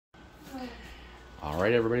All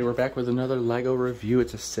right, everybody, we're back with another Lego review.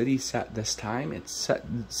 It's a city set this time. It's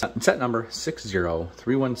set number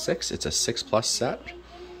 60316. It's a 6+ set,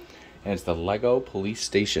 and it's the Lego Police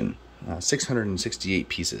Station. 668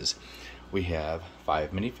 pieces. We have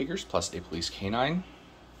 5 minifigures plus a police canine,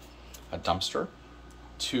 a dumpster,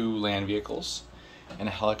 2 land vehicles, and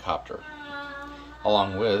a helicopter,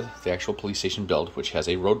 along with the actual police station build, which has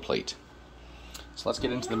a road plate. So let's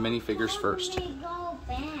get into the minifigures first.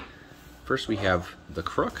 First, we have the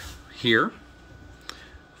Crook here.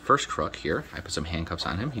 First Crook here. I put some handcuffs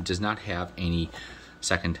on him. He does not have any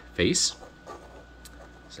second face.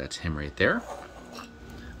 So that's him right there.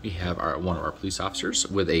 We have one of our police officers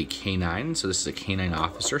with a canine. So this is a canine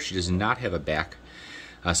officer. She does not have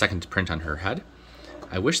a second print on her head.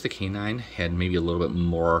 I wish the canine had maybe a little bit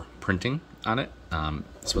more printing on it.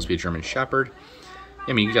 It's supposed to be a German Shepherd.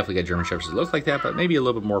 I mean, you definitely get German Shepherds that look like that, but maybe a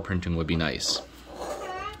little bit more printing would be nice.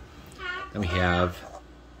 Then we have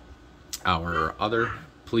our other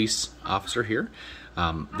police officer here.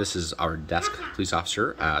 This is our desk police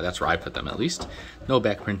officer. That's where I put them, at least. No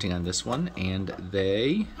back printing on this one, and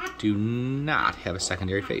they do not have a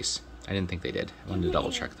secondary face. I didn't think they did. I wanted to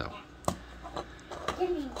double check, though.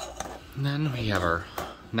 And then we have our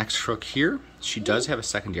next Crook here. She does have a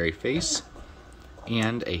secondary face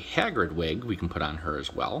and a Hagrid wig we can put on her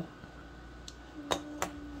as well.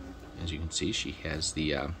 As you can see, she has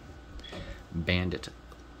the bandit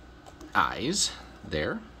eyes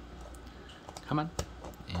there. Come on.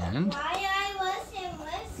 And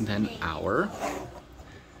then our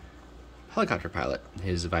helicopter pilot.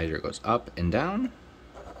 His visor goes up and down,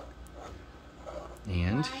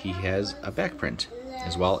 and he has a back print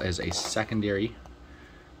as well as a secondary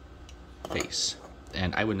face.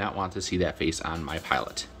 And I would not want to see that face on my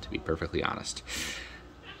pilot, to be perfectly honest.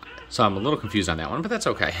 So I'm a little confused on that one, but that's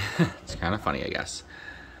okay. It's kind of funny, I guess.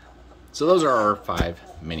 So those are our 5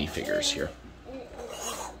 minifigures here,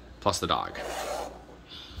 plus the dog.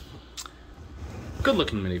 Good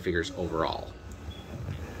looking minifigures overall.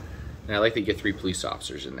 And I like that you get 3 police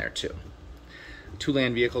officers in there too. 2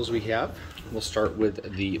 land vehicles we have. We'll start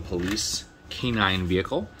with the police canine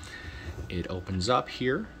vehicle. It opens up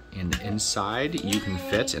here, and inside you can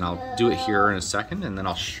fit, and I'll do it here in a second, and then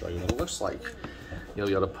I'll show you what it looks like. You'll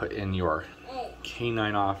be able to put in your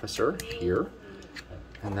canine officer here,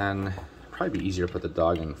 and then probably be easier to put the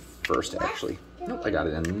dog in first, actually. Nope, I got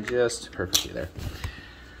it in just perfectly there.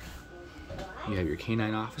 You have your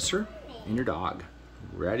canine officer and your dog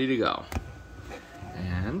ready to go.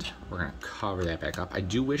 And we're gonna cover that back up. I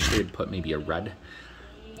do wish they'd put maybe a red,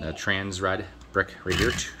 trans red brick right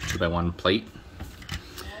here, 2x1 plate.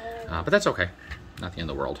 But that's okay, not the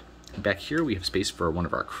end of the world. Back here we have space for one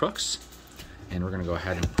of our Crooks, and we're gonna go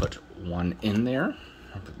ahead and put one in there.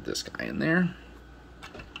 I'll put this guy in there.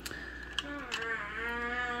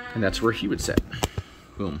 And that's where he would sit.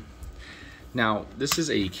 Boom. Now, this is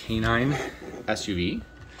a canine SUV,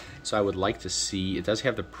 so I would like to see, it does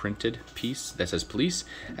have the printed piece that says police.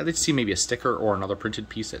 I'd like to see maybe a sticker or another printed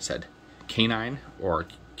piece that said canine or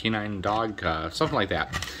canine dog, something like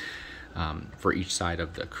that, for each side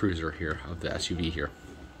of the cruiser here, of the SUV here.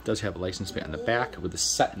 It does have a license plate on the back with the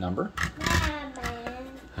set number.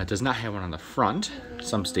 It does not have one on the front.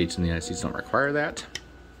 Some states in the United States don't require that.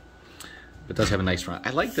 It does have a nice front. I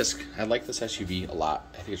like this SUV a lot.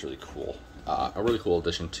 I think it's really cool. A really cool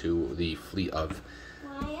addition to the fleet of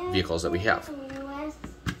vehicles that we have.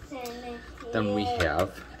 Then we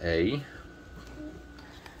have a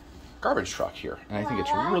garbage truck here, and I think it's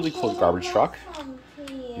a really cool garbage truck.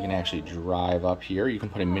 You can actually drive up here. You can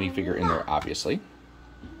put a minifigure in there, obviously.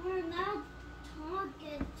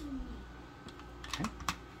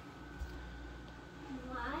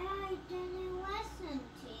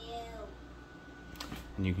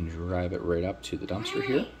 And you can drive it right up to the dumpster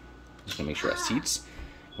here. Just to make sure it has seats.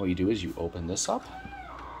 What you do is you open this up,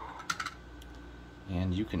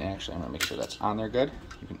 and you can actually, I'm gonna make sure that's on there good.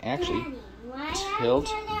 You can actually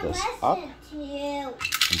tilt this up and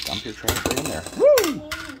dump your trash right in there. Woo!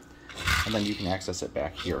 And then you can access it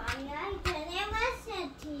back here.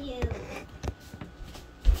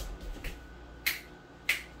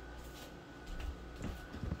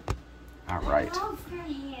 All right.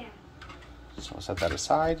 So I'll set that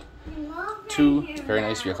aside. 2 very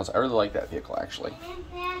nice vehicles. I really like that vehicle, actually.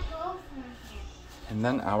 And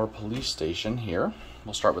then our police station here.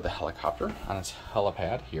 We'll start with the helicopter on its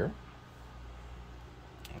helipad here.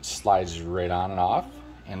 It slides right on and off.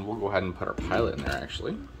 And we'll go ahead and put our pilot in there,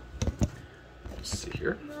 actually. Let's see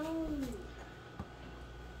here.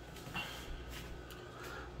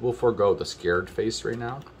 We'll forego the scared face right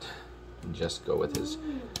now and just go with his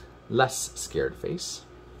less scared face.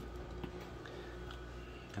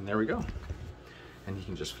 And there we go. And he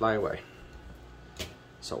can just fly away.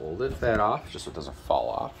 So we'll lift that off just so it doesn't fall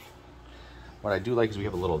off. What I do like is we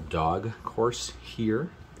have a little dog course here.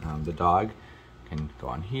 The dog can go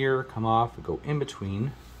on here, come off, go in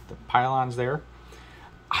between the pylons there.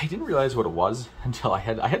 I didn't realize what it was until I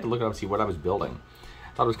had to look it up to see what I was building.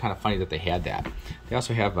 I thought it was kind of funny that they had that. They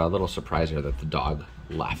also have a little surprise here that the dog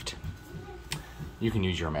left. You can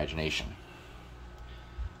use your imagination.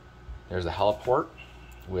 There's the heliport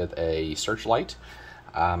with a searchlight.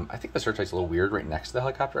 I think the searchlight's a little weird right next to the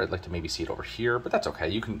helicopter. I'd like to maybe see it over here, but that's okay.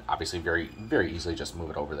 You can obviously very, very easily just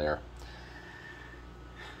move it over there.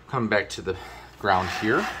 Coming back to the ground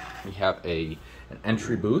here, we have an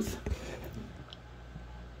entry booth.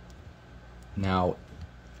 Now,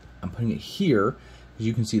 I'm putting it here, because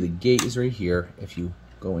you can see the gate is right here. If you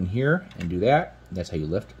go in here and do that, that's how you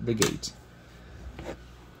lift the gate.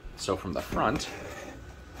 So from the front,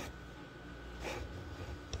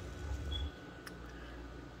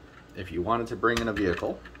 if you wanted to bring in a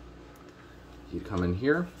vehicle, you'd come in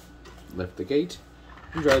here, lift the gate,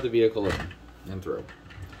 and drive the vehicle in and through.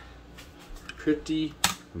 Pretty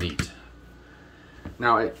neat.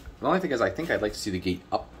 Now, the only thing is I think I'd like to see the gate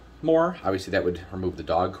up more. Obviously that would remove the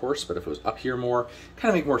dog course, but if it was up here more, kind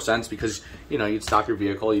of make more sense because, you know, you'd stop your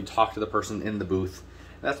vehicle, you'd talk to the person in the booth.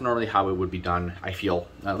 That's normally how it would be done, I feel,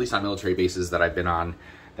 at least on military bases that I've been on.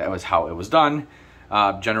 That was how it was done,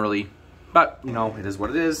 generally. But, you know, it is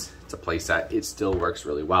what it is. It's a play set. It still works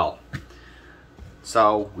really well.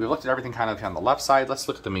 So we've looked at everything kind of on the left side. Let's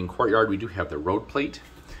look at the main courtyard. We do have the road plate.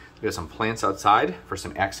 We have some plants outside for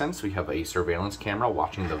some accents. We have a surveillance camera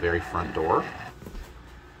watching the very front door.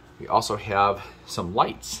 We also have some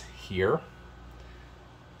lights here,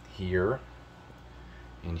 here,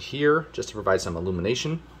 and here, just to provide some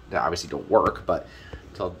illumination. They obviously don't work, but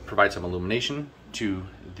to provide some illumination to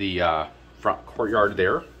the front courtyard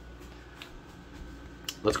there.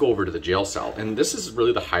 Let's go over to the jail cell. And this is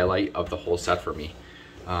really the highlight of the whole set for me.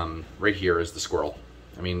 Right here is the squirrel.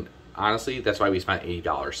 I mean, honestly, that's why we spent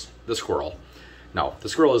 $80. The squirrel. No, the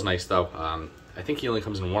squirrel is nice though. I think he only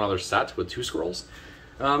comes in one other set with 2 squirrels.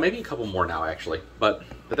 Maybe a couple more now actually, but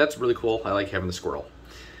that's really cool. I like having the squirrel.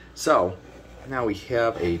 So now we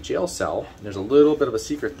have a jail cell. There's a little bit of a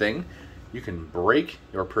secret thing. You can break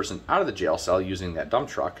your person out of the jail cell using that dump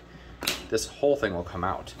truck. This whole thing will come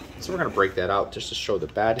out. So we're gonna break that out just to show the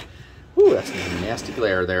bed. Ooh, that's some nasty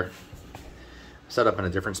glare there. Set up in a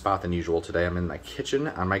different spot than usual today. I'm in my kitchen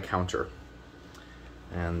on my counter.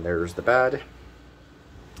 And there's the bed.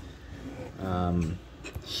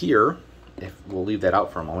 Here, if we'll leave that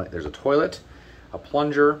out for a moment, there's a toilet, a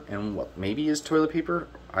plunger, and what maybe is toilet paper.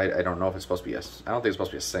 I don't know if it's supposed to be I don't think it's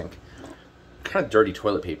supposed to be a sink. Kind of dirty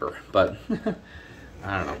toilet paper, but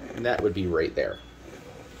I don't know. And that would be right there.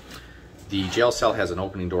 The jail cell has an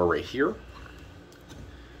opening door right here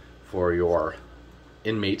for your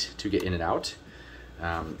inmate to get in and out.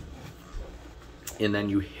 And then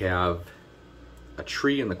you have a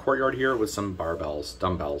tree in the courtyard here with some barbells,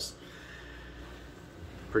 dumbbells.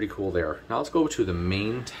 Pretty cool there. Now let's go to the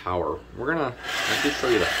main tower. We're gonna actually show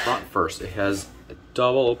you the front first. It has a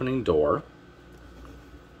double opening door.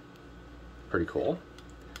 Pretty cool.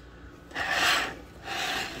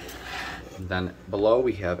 And then below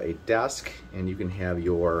we have a desk, and you can have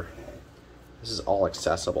your, this is all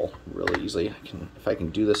accessible really easily. If I can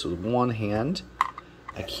do this with one hand,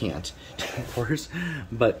 I can't, of course,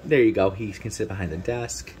 but there you go. He can sit behind the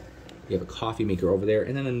desk. You have a coffee maker over there,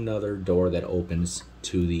 and then another door that opens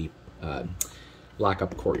to the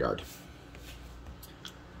lock-up courtyard.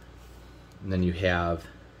 And then you have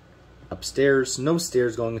upstairs, no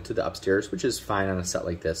stairs going into the upstairs, which is fine on a set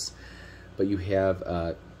like this. But you have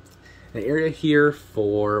an area here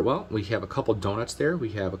for, well, we have a couple donuts there. We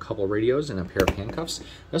have a couple radios and a pair of handcuffs.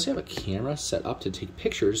 We also have a camera set up to take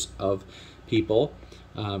pictures of people.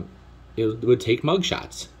 It would take mug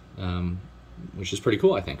shots, which is pretty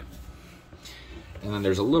cool, I think. And then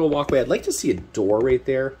there's a little walkway. I'd like to see a door right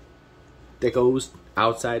there that goes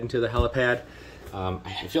outside into the helipad.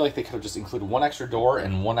 I feel like they could have just included one extra door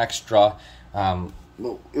and one extra, it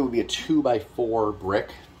would be a 2x4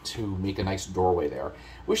 brick to make a nice doorway there.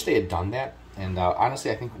 Wish they had done that. And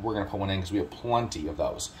honestly, I think we're gonna put one in because we have plenty of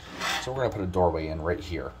those. So we're gonna put a doorway in right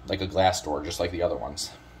here, like a glass door, just like the other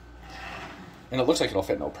ones. And it looks like it'll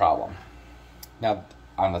fit no problem. Now,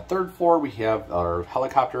 on the 3rd floor, we have our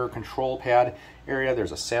helicopter control pad area.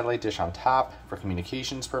 There's a satellite dish on top for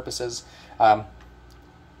communications purposes.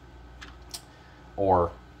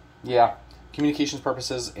 Communications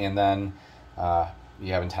purposes, and then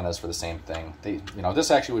you have antennas for the same thing.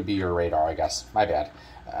 This actually would be your radar, I guess. My bad.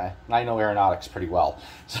 I know aeronautics pretty well,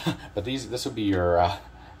 but this would be your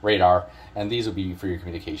radar, and these would be for your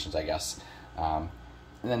communications, I guess. And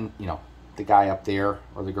then, you know, the guy up there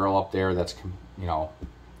or the girl up there that's, you know,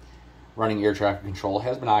 running air traffic control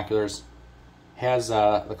has binoculars, has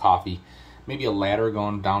the coffee, maybe a ladder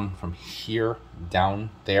going down from here down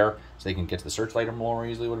there so they can get to the searchlight more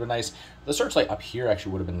easily would have been nice. The searchlight up here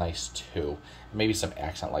actually would have been nice too. Maybe some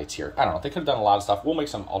accent lights here. I don't know. They could have done a lot of stuff. We'll make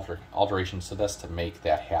some alterations to this to make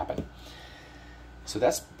that happen. So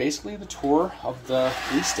that's basically the tour of the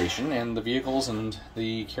police station and the vehicles and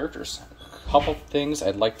the characters. A couple things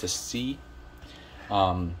I'd like to see,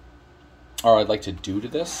 or I'd like to do to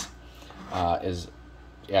this, is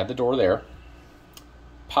add the door there.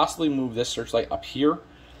 Possibly move this searchlight up here.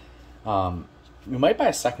 We might buy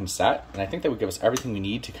a second set, and I think that would give us everything we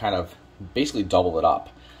need to kind of basically double it up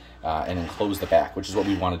and enclose the back, which is what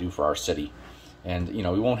we want to do for our city. And, you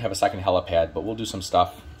know, we won't have a second helipad, but we'll do some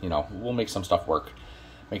stuff. You know, we'll make some stuff work.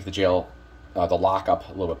 Make the jail, the lockup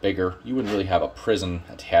a little bit bigger. You wouldn't really have a prison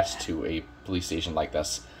attached to a police station like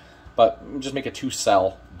this, but just make a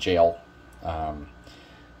 2-cell jail.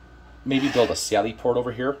 Maybe build a sally port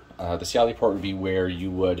over here. The sally port would be where you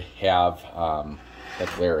would have, that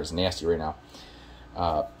glare is nasty right now.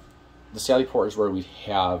 The sally port is where we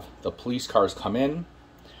have the police cars come in,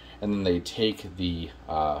 and then they take the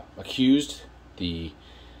accused, the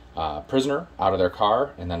prisoner, out of their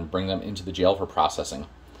car, and then bring them into the jail for processing.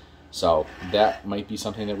 So that might be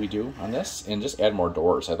something that we do on this, and just add more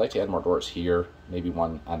doors. I'd like to add more doors here, maybe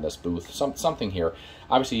one on this booth, something here.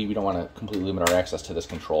 Obviously, we don't want to completely limit our access to this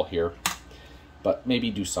control here, but maybe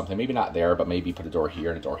do something. Maybe not there, but maybe put a door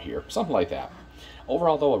here and a door here, something like that.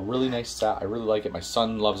 Overall, though, a really nice set. I really like it. My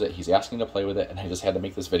son loves it. He's asking to play with it, and I just had to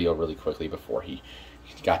make this video really quickly before he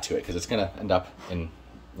got to it, because it's going to end up in,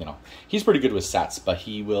 you know, he's pretty good with sets, but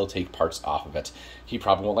he will take parts off of it. He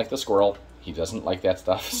probably won't like the squirrel. He doesn't like that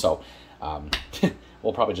stuff, so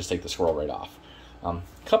we'll probably just take the squirrel right off. A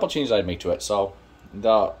couple changes I'd make to it. So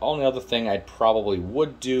the only other thing I probably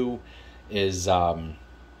would do is, what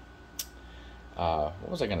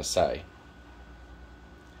was I going to say?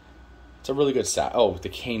 It's a really good set. Oh, the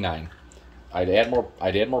canine. I'd add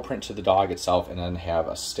more print to the dog itself, and then have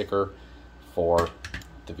a sticker for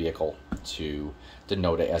the vehicle to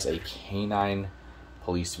denote it as a canine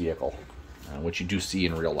police vehicle, which you do see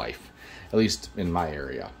in real life, at least in my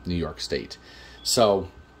area, New York State. So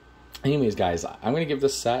anyways, guys, I'm going to give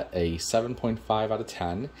this set a 7.5 out of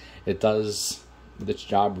 10. It does this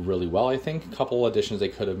job really well, I think. A couple additions they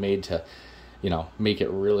could have made to, you know, make it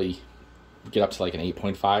really get up to like an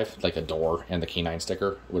 8.5, like a door and the canine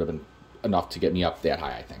sticker would have been enough to get me up that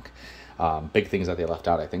high, I think. Big things that they left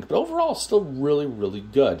out, I think. But overall, still really, really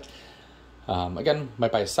good. Again,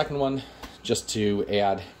 might buy a second one just to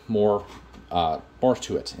add more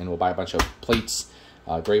to it. And we'll buy a bunch of plates,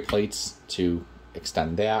 gray plates to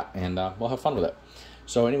extend that, and we'll have fun with it.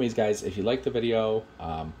 So anyways, guys, if you like the video,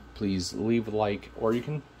 please leave a like, or you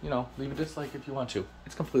can, you know, leave a dislike if you want to.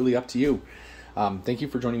 It's completely up to you. Thank you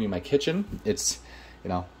for joining me in my kitchen. It's, you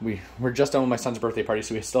know, we're just done with my son's birthday party,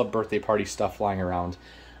 so we still have birthday party stuff flying around.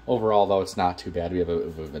 Overall, though, it's not too bad. We have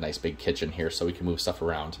a nice big kitchen here, so we can move stuff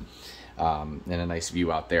around, and a nice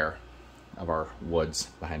view out there of our woods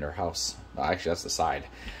behind our house. Actually, that's the side.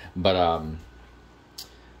 But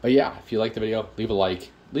yeah, if you like the video, leave a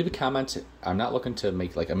like, leave a comment. I'm not looking to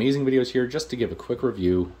make like amazing videos here, just to give a quick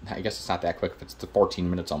review. I guess it's not that quick if it's 14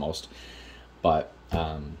 minutes almost, but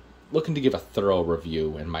looking to give a thorough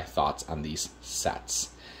review and my thoughts on these sets.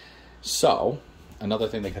 So another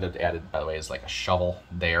thing they could have added, by the way, is like a shovel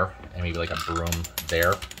there and maybe like a broom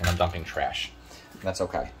there, and I'm dumping trash. That's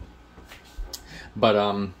okay. But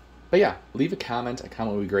yeah, leave a comment. A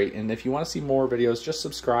comment would be great. And if you want to see more videos, just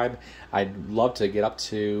subscribe. I'd love to get up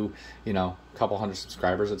to, you know, a couple hundred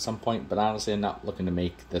subscribers at some point, but honestly, I'm not looking to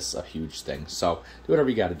make this a huge thing. So do whatever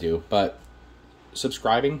you got to do. But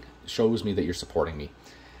subscribing shows me that you're supporting me.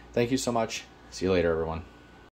 Thank you so much. See you later, everyone.